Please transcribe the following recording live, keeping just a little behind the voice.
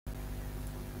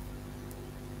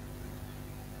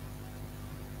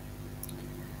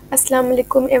Assalamu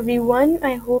alaikum everyone.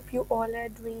 I hope you all are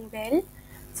doing well.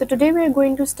 So today we are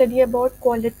going to study about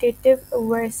qualitative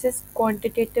versus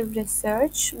quantitative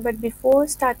research. But before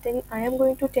starting, I am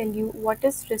going to tell you what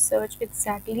is research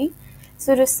exactly.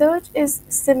 So research is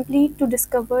simply to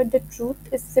discover the truth,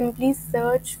 is simply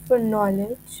search for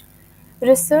knowledge.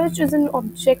 Research is an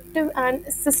objective and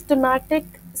systematic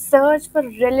search for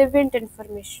relevant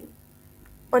information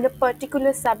on a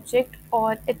particular subject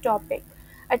or a topic.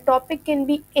 A topic can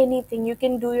be anything. You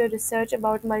can do your research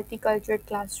about multicultural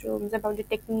classrooms, about the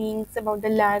techniques, about the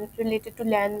land related to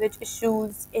language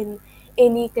issues in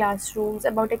any classrooms,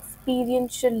 about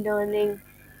experiential learning.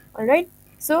 All right.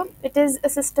 So it is a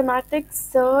systematic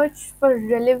search for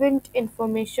relevant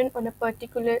information on a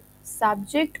particular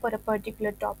subject or a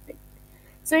particular topic.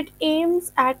 So it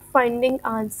aims at finding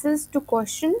answers to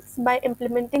questions by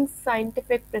implementing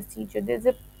scientific procedure. There's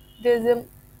a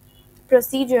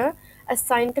procedure, a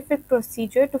scientific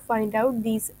procedure to find out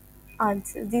these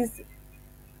answers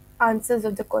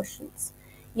of the questions.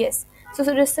 Yes. So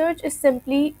research is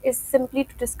simply to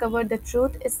discover the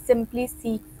truth, is simply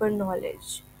seek for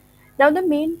knowledge. Now the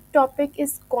main topic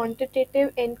is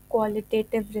quantitative and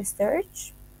qualitative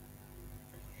research.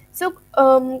 So,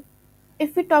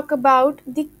 if we talk about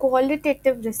the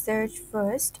qualitative research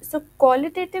first, so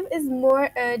qualitative is more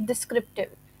descriptive.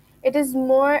 It is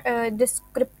more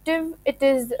descriptive. It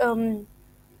is an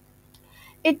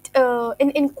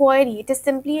inquiry. It is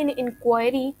simply an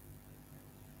inquiry.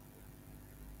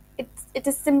 It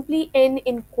is simply an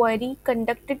inquiry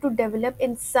conducted to develop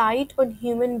insight on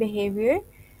human behavior.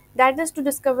 That is to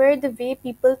discover the way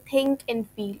people think and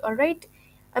feel. All right,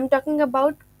 I'm talking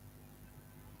about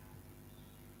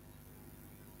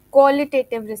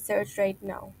qualitative research right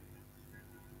now.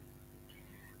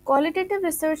 Qualitative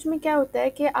research में क्या होता है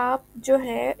कि आप जो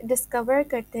है discover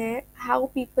करते हैं how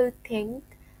people think,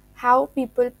 how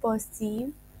people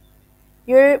perceive.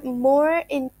 You're more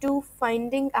into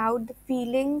finding out the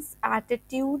feelings,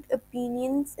 attitude,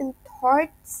 opinions, and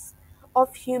thoughts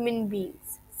of human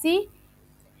beings. See,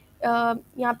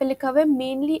 यहाँ पे लिखा हुआ है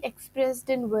मेनली एक्सप्रेस्ड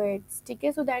इन वर्ड्स. ठीक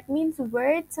है, सो दैट मीन्स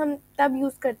वर्ड्स हम तब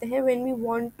यूज़ करते हैं when we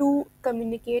want to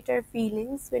communicate our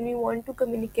feelings, when we want to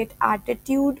communicate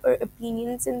attitude और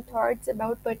opinions and thoughts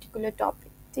about particular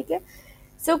topic. ठीक है,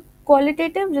 so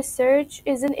qualitative research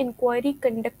is an inquiry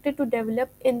conducted to develop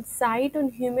insight on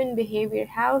human behavior,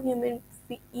 how human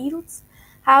feels,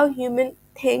 how human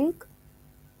think.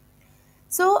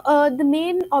 So the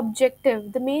main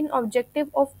objective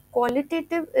of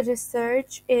qualitative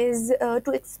research is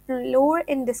to explore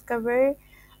and discover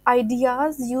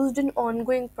ideas used in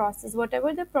ongoing process,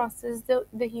 whatever the process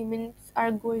the humans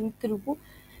are going through.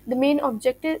 The main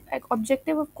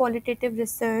objective of qualitative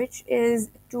research is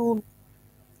to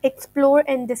explore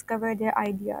and discover their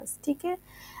ideas. ठीक है.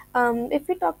 If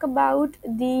we talk about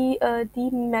the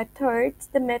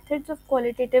methods of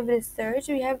qualitative research,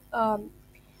 we have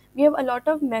a lot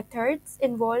of methods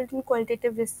involved in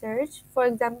qualitative research. For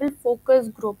example, focus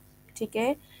group. ठीक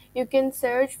है, you can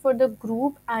search for the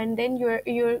group and then you're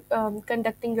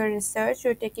conducting your research.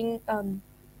 You're taking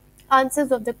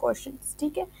answers of the questions.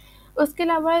 ठीक है, उसके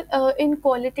अलावा इन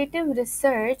qualitative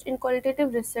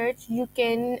research you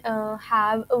can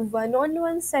have a one on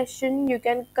one session. You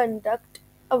can conduct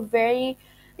a very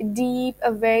deep,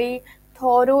 a very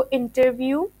thorough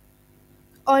interview.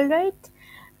 All right.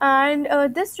 And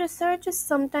this research is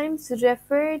sometimes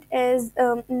referred as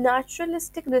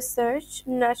naturalistic research,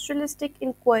 naturalistic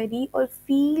inquiry, or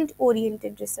field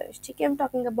oriented research. Okay, I'm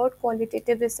talking about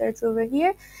qualitative research over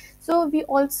here. So we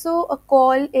also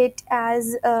call it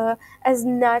as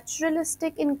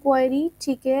naturalistic inquiry,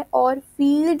 okay, or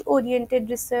field oriented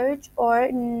research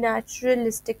or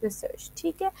naturalistic research.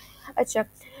 ठीक है. अच्छा,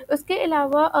 उसके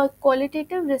अलावा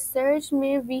qualitative research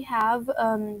में we have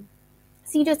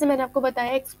सी, जैसे मैंने आपको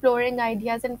बताया, exploring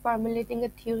ideas and formulating a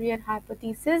theory and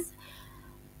hypothesis,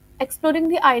 exploring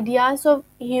the ideas of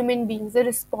human beings, the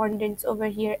respondents over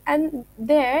here, and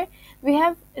there we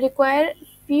have require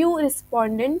few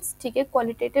respondents. ठीक है,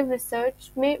 qualitative research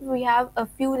में we have a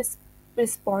few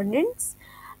respondents.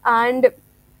 And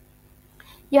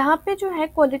यहाँ पे जो है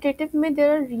qualitative में there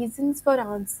are reasons for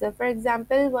answer. For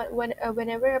example,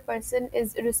 whenever a person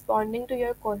is responding to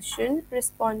your question,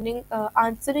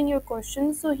 answering your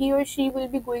question, so he or she will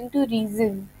be going to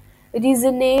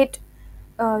reasonate.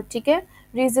 ठीक है,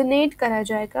 reasonate करा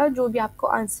जाएगा जो भी आपको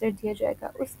आंसर दिया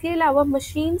जाएगा. उसके अलावा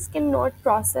machines can not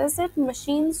process it.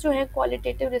 Machines जो है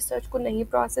क्वालिटेटिव रिसर्च को नहीं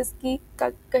प्रोसेस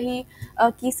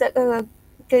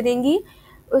करेंगी.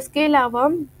 उसके अलावा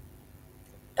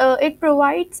it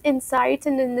provides insights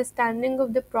and understanding of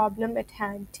the problem at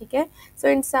hand, ठीक है. So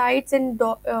insights and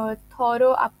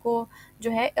thorough आपको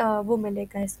जो है वो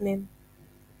मिलेगा इसमें.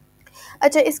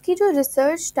 अच्छा, इसकी जो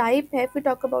रिसर्च टाइप है, if we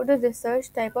talk about the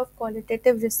research type of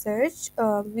qualitative research,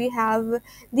 we have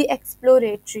the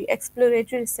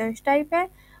exploratory research type है.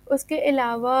 उसके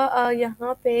अलावा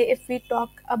यहाँ पे if we talk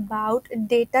about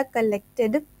data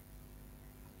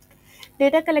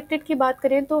collected की बात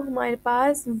करें तो हमारे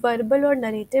पास वर्बल और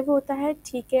नरेटिव होता है,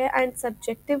 ठीक है, एंड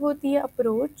सब्जेक्टिव होती है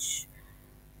अप्रोच,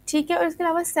 ठीक है. और इसके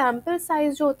अलावा सैम्पल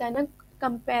साइज जो होता है ना,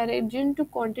 comparison to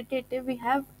quantitative, we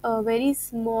have a very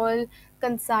small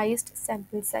concised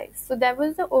sample size. So that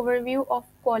was the overview of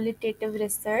qualitative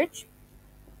research.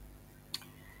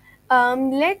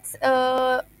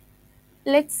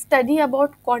 Let's study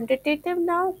about quantitative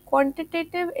now.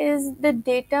 Quantitative is the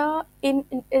data in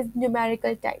is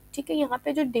numerical type, ठीक है. यहाँ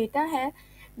पे जो data है,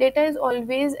 data is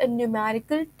always a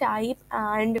numerical type,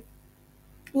 and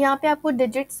यहाँ पे आपको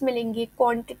digits मिलेंगी,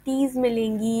 quantities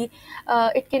मिलेंगी.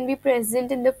 It can be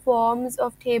present in the forms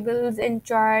of tables and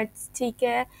charts, ठीक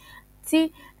है. See,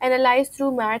 analyze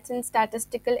through maths and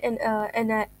statistical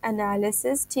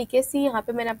analysis, ठीक है. See, यहाँ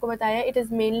पे मैंने आपको बताया, it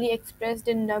is mainly expressed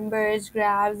in numbers,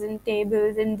 graphs, and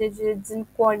tables, and digits, and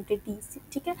quantities,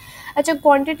 ठीक है. अच्छा,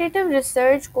 quantitative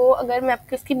research को अगर मैं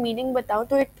आपको इसकी meaning बताऊँ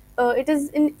तो it is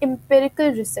an empirical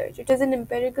research. It is an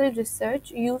empirical research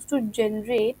used to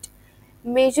generate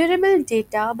measurable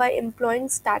data by employing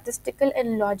statistical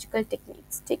and logical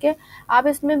techniques, ठीक है. आप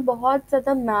इसमें बहुत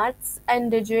ज़्यादा maths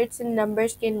and digits and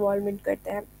numbers के इन्वॉल्वमेंट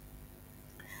करते हैं.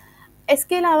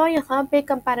 इसके अलावा यहाँ पे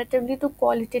comparatively to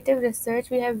qualitative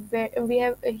research we have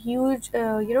a huge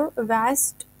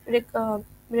vast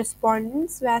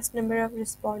vast number of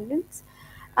respondents,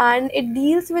 and it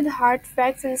deals with hard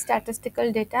facts and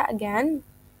statistical data again.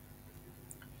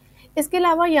 इसके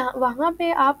अलावा यहाँ वहाँ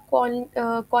पे आप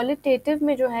क्वालिटेटिव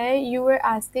में जो है you are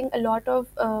asking a lot of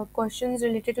questions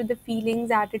related to the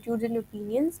feelings, attitudes and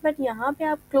opinions, but यहाँ पे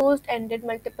आप closed ended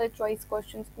multiple choice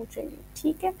questions पूछेंगे,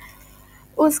 ठीक है.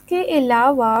 उसके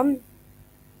अलावा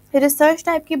रिसर्च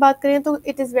टाइप की बात करें तो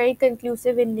it is very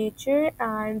conclusive in nature,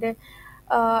 and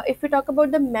if we talk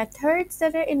about the methods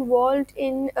that are involved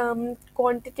in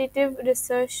quantitative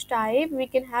research type, we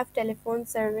can have telephone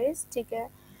surveys, ठीक है.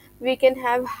 We can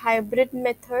have hybrid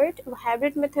method.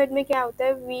 Hybrid method में क्या होता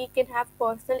है, we can have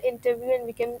personal interview and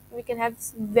we can have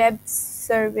web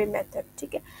survey method,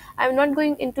 ठीक है. I'm not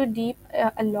going into deep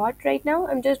a lot right now.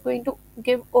 I'm just going to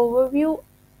give overview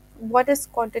what is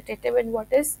quantitative and what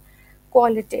is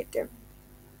qualitative.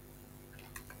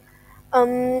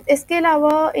 इसके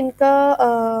अलावा इनका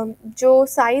जो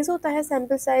size होता है,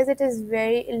 sample size, it is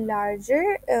very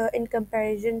larger in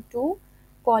comparison to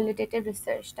qualitative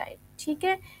research type, ठीक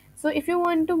है. So if you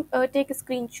want to take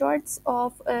screenshots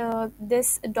of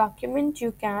this document,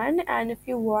 you can, and if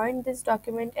you want this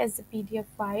document as a PDF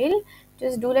file,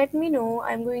 just do let me know.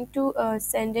 I'm going to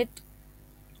send it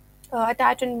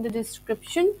attached in the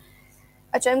description.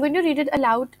 I'm going to read it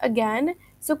aloud again.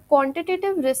 So,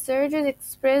 quantitative research is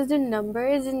expressed in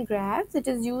numbers and graphs. It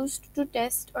is used to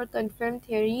test or confirm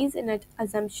theories and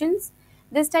assumptions.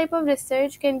 This type of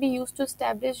research can be used to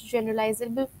establish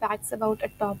generalizable facts about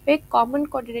a topic. Common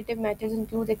quantitative methods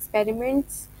include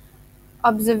experiments,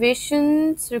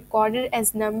 observations recorded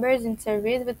as numbers, and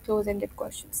surveys with close-ended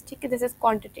questions. ठीक है, this is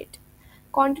quantitative.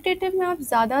 Quantitative में आप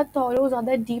ज़्यादा thorough,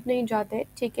 ज़्यादा deep नहीं जाते,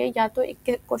 ठीक है. या तो एक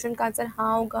क्वेश्चन का आंसर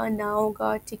हाँ होगा, ना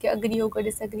होगा, ठीक है, अग्री होगा,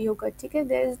 डिसएग्री होगा, ठीक है,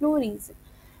 there is no reason.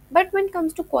 But when it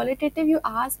comes to qualitative, you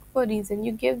ask for reason,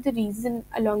 you give the reason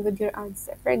along with your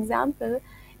answer. For example,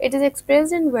 it is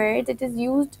expressed in words, it is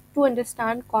used to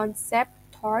understand concept,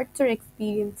 thoughts, or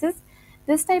experiences.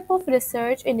 This type of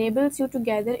research enables you to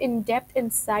gather in-depth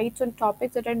insights on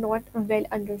topics that are not well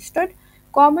understood.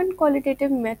 Common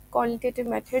qualitative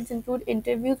methods include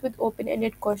interviews with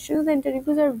open-ended questions. The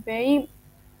interviews are very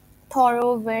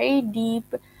thorough, very deep,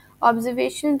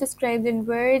 observations described in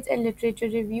words, and literature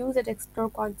reviews that explore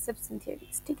concepts and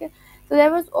theories, ठीक है. So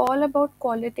that was all about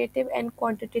qualitative and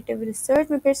quantitative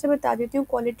research. मैं फिर से बता देती हूँ,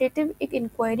 qualitative एक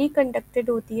inquiry conducted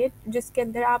होती है जिसके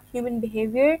अंदर आप human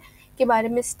behavior के बारे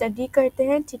में study करते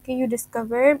हैं, ठीक है. You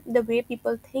discover the way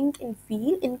people think and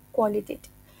feel in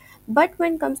qualitative. But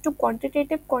when it comes to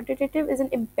quantitative is an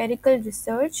empirical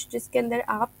research जिसके अंदर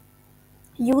आप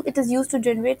it is used to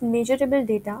generate measurable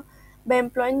data by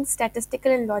employing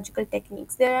statistical and logical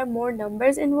techniques. There are more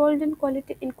numbers involved in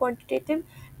quantitative,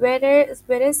 whereas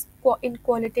in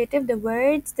qualitative, the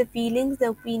words, the feelings, the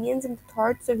opinions, and the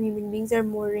thoughts of human beings are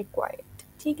more required.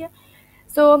 ठीक है?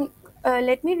 So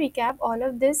Let me recap all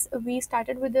of this. We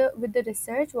started with the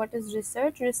research. What is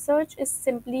research? Research is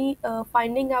simply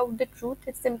finding out the truth.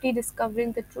 It's simply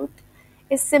discovering the truth.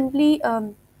 It's simply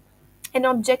an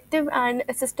objective and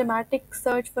a systematic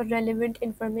search for relevant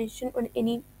information on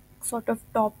any sort of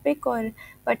topic or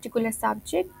particular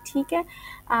subject. ठीक है?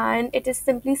 And it is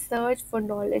simply search for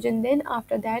knowledge. And then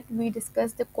after that, we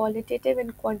discuss the qualitative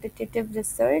and quantitative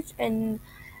research, and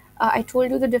I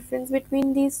told you the difference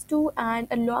between these two, and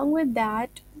along with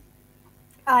that,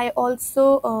 I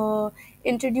also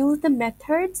introduced the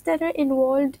methods that are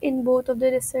involved in both of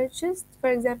the researches.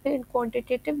 For example, in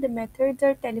quantitative, the methods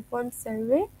are telephone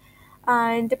survey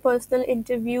and the personal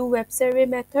interview web survey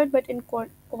method, but in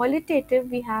qualitative,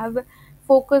 we have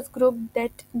focus group,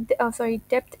 depth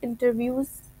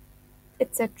interviews,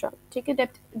 etc. Okay,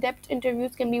 depth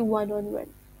interviews can be one on one.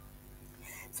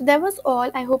 So that was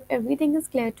all. I hope everything is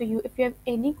clear to you. If you have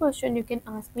any question, you can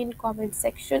ask me in comment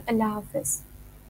section. Allah Hafiz.